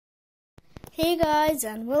Hey guys,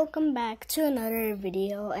 and welcome back to another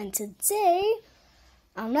video. And today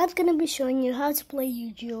I'm not gonna be showing you how to play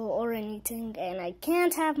Yu-Gi-Oh or anything, and I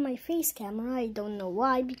can't have my face camera. I don't know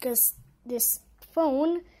why, because this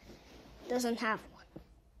phone doesn't have one,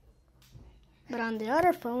 but on the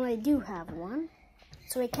other phone I do have one,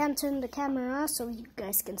 so I can't turn the camera so you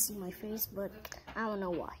guys can see my face, but I don't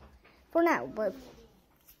know why for now. But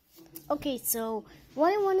okay, so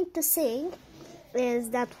what I wanted to say is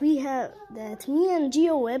that me and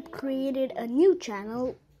GeoWeb created a new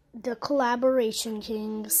channel, the Collaboration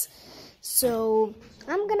Kings. So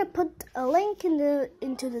I'm gonna put a link into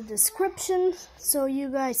the description so you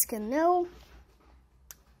guys can know.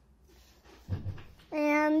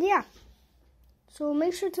 And yeah, so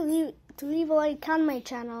make sure to leave a like on my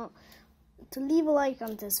channel, to leave a like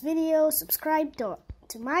on this video, subscribe to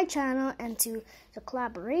my channel and to the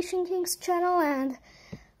Collaboration Kings channel, and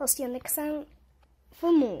I'll see you next time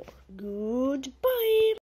for more. Goodbye.